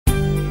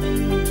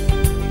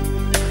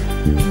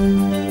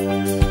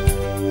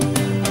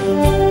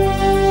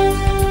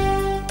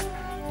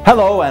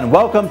Hello and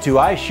welcome to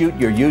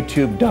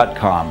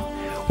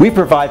iShootYourYouTube.com. We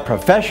provide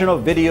professional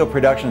video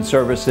production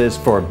services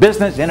for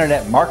business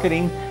internet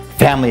marketing,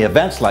 family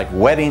events like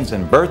weddings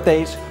and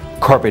birthdays,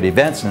 corporate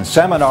events and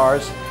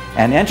seminars,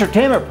 and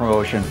entertainment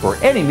promotion for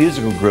any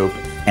musical group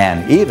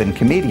and even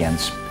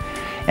comedians.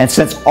 And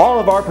since all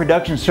of our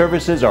production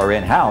services are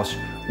in-house,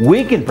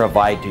 we can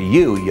provide to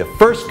you your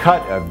first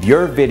cut of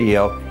your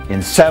video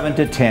in 7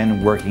 to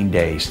 10 working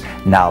days.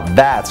 Now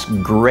that's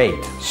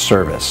great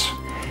service.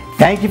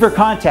 Thank you for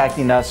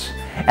contacting us,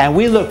 and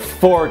we look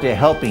forward to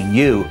helping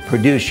you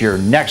produce your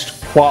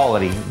next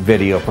quality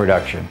video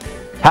production.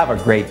 Have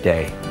a great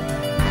day.